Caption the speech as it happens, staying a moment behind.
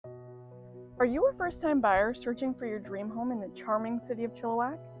Are you a first-time buyer searching for your dream home in the charming city of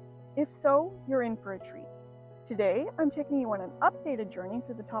Chilliwack? If so, you're in for a treat. Today, I'm taking you on an updated journey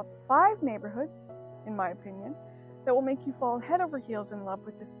through the top 5 neighborhoods, in my opinion, that will make you fall head over heels in love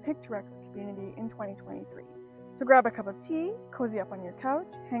with this picturesque community in 2023. So grab a cup of tea, cozy up on your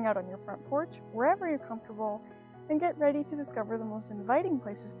couch, hang out on your front porch, wherever you're comfortable, and get ready to discover the most inviting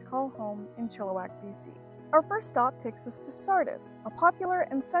places to call home in Chilliwack, BC. Our first stop takes us to Sardis, a popular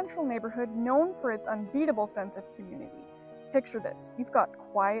and central neighborhood known for its unbeatable sense of community. Picture this, you've got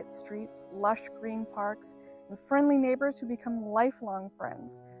quiet streets, lush green parks, and friendly neighbors who become lifelong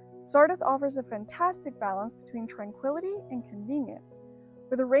friends. Sardis offers a fantastic balance between tranquility and convenience.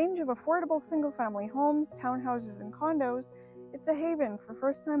 With a range of affordable single-family homes, townhouses, and condos, it's a haven for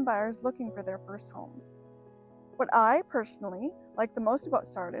first-time buyers looking for their first home. What I, personally, like the most about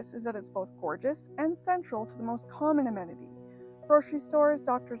Sardis is that it's both gorgeous and central to the most common amenities. Grocery stores,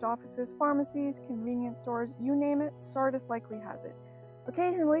 doctors' offices, pharmacies, convenience stores, you name it, Sardis likely has it.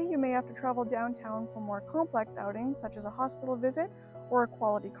 Occasionally, you may have to travel downtown for more complex outings, such as a hospital visit or a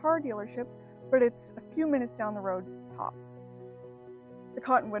quality car dealership, but it's a few minutes down the road, tops. The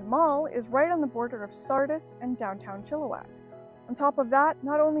Cottonwood Mall is right on the border of Sardis and downtown Chilliwack. On top of that,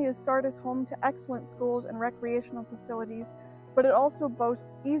 not only is Sardis home to excellent schools and recreational facilities, but it also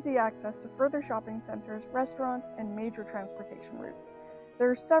boasts easy access to further shopping centers, restaurants, and major transportation routes. There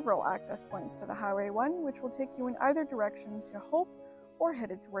are several access points to the Highway 1, which will take you in either direction to Hope or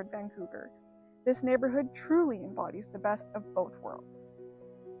headed toward Vancouver. This neighborhood truly embodies the best of both worlds.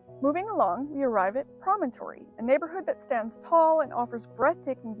 Moving along, we arrive at Promontory, a neighborhood that stands tall and offers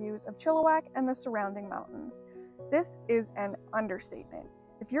breathtaking views of Chilliwack and the surrounding mountains. This is an understatement.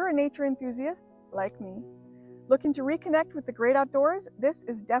 If you're a nature enthusiast, like me, looking to reconnect with the great outdoors, this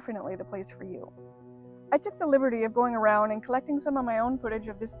is definitely the place for you. I took the liberty of going around and collecting some of my own footage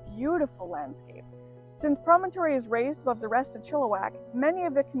of this beautiful landscape. Since Promontory is raised above the rest of Chilliwack, many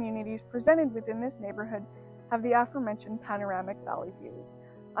of the communities presented within this neighborhood have the aforementioned panoramic valley views.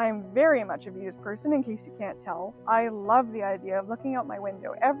 I am very much a views person, in case you can't tell. I love the idea of looking out my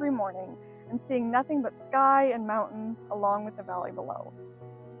window every morning and seeing nothing but sky and mountains along with the valley below.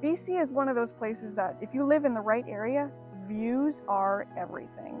 BC is one of those places that, if you live in the right area, views are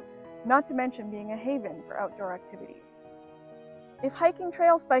everything, not to mention being a haven for outdoor activities. If hiking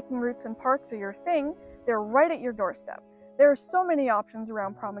trails, biking routes, and parks are your thing, they're right at your doorstep. There are so many options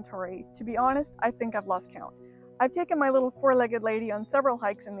around Promontory. To be honest, I think I've lost count. I've taken my little four-legged lady on several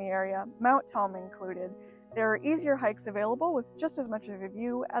hikes in the area, Mount Tom included. There are easier hikes available with just as much of a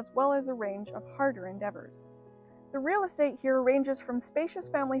view, as well as a range of harder endeavors. The real estate here ranges from spacious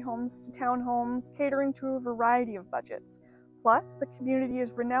family homes to townhomes, catering to a variety of budgets. Plus, the community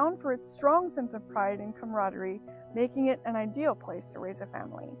is renowned for its strong sense of pride and camaraderie, making it an ideal place to raise a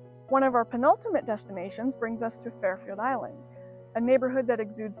family. One of our penultimate destinations brings us to Fairfield Island, a neighborhood that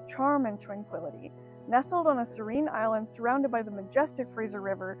exudes charm and tranquility. Nestled on a serene island surrounded by the majestic Fraser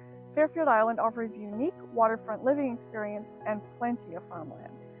River, Fairfield Island offers a unique waterfront living experience and plenty of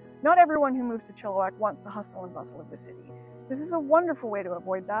farmland. Not everyone who moves to Chilliwack wants the hustle and bustle of the city. This is a wonderful way to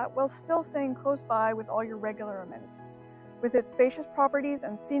avoid that while still staying close by with all your regular amenities. With its spacious properties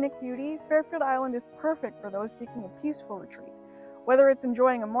and scenic beauty, Fairfield Island is perfect for those seeking a peaceful retreat. Whether it's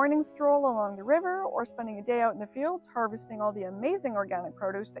enjoying a morning stroll along the river or spending a day out in the fields harvesting all the amazing organic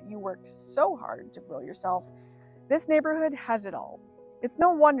produce that you worked so hard to grow yourself, this neighborhood has it all. It's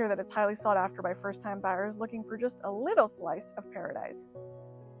no wonder that it's highly sought after by first-time buyers looking for just a little slice of paradise.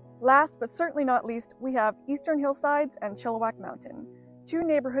 Last but certainly not least, we have Eastern Hillsides and Chilliwack Mountain, two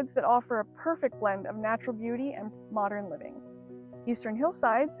neighborhoods that offer a perfect blend of natural beauty and modern living. Eastern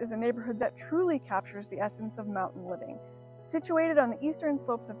Hillsides is a neighborhood that truly captures the essence of mountain living. Situated on the eastern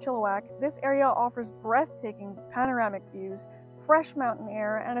slopes of Chilliwack, this area offers breathtaking panoramic views, fresh mountain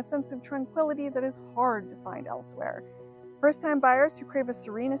air, and a sense of tranquility that is hard to find elsewhere. First-time buyers who crave a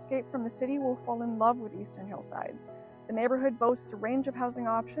serene escape from the city will fall in love with Eastern Hillsides. The neighborhood boasts a range of housing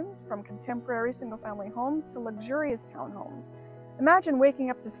options, from contemporary single-family homes to luxurious townhomes. Imagine waking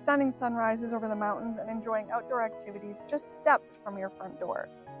up to stunning sunrises over the mountains and enjoying outdoor activities just steps from your front door.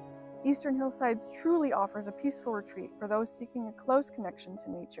 Eastern Hillsides truly offers a peaceful retreat for those seeking a close connection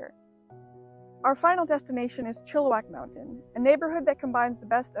to nature. Our final destination is Chilliwack Mountain, a neighborhood that combines the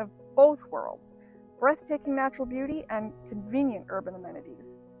best of both worlds, breathtaking natural beauty and convenient urban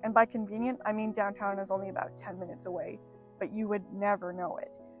amenities. And by convenient, I mean downtown is only about 10 minutes away, but you would never know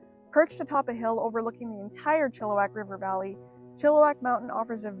it. Perched atop a hill overlooking the entire Chilliwack River Valley, Chilliwack Mountain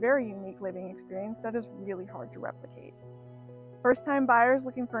offers a very unique living experience that is really hard to replicate. First-time buyers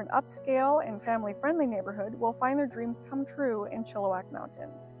looking for an upscale and family-friendly neighborhood will find their dreams come true in Chilliwack Mountain.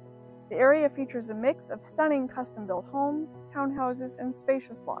 The area features a mix of stunning custom-built homes, townhouses, and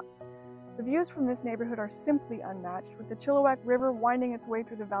spacious lots. The views from this neighborhood are simply unmatched, with the Chilliwack River winding its way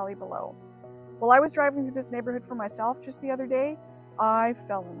through the valley below. While I was driving through this neighborhood for myself just the other day, I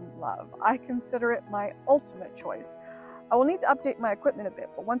fell in love. I consider it my ultimate choice. I will need to update my equipment a bit,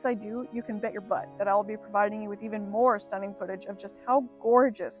 but once I do, you can bet your butt that I will be providing you with even more stunning footage of just how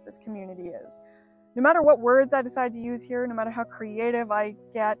gorgeous this community is. No matter what words I decide to use here, no matter how creative I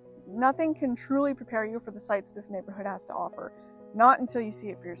get, nothing can truly prepare you for the sights this neighborhood has to offer, not until you see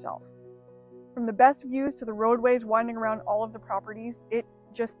it for yourself. From the best views to the roadways winding around all of the properties, it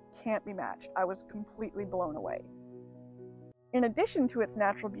just can't be matched. I was completely blown away. In addition to its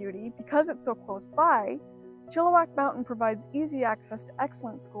natural beauty, because it's so close by, Chilliwack Mountain provides easy access to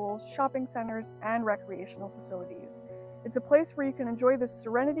excellent schools, shopping centers, and recreational facilities. It's a place where you can enjoy the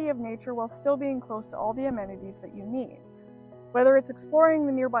serenity of nature while still being close to all the amenities that you need. Whether it's exploring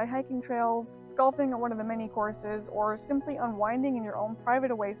the nearby hiking trails, golfing at one of the many courses, or simply unwinding in your own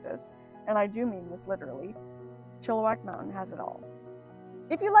private oasis, and I do mean this literally, Chilliwack Mountain has it all.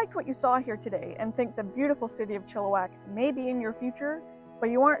 If you liked what you saw here today and think the beautiful city of Chilliwack may be in your future, but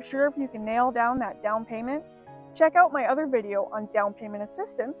you aren't sure if you can nail down that down payment, check out my other video on down payment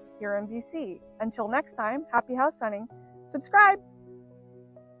assistance here in BC. Until next time, happy house hunting. Subscribe!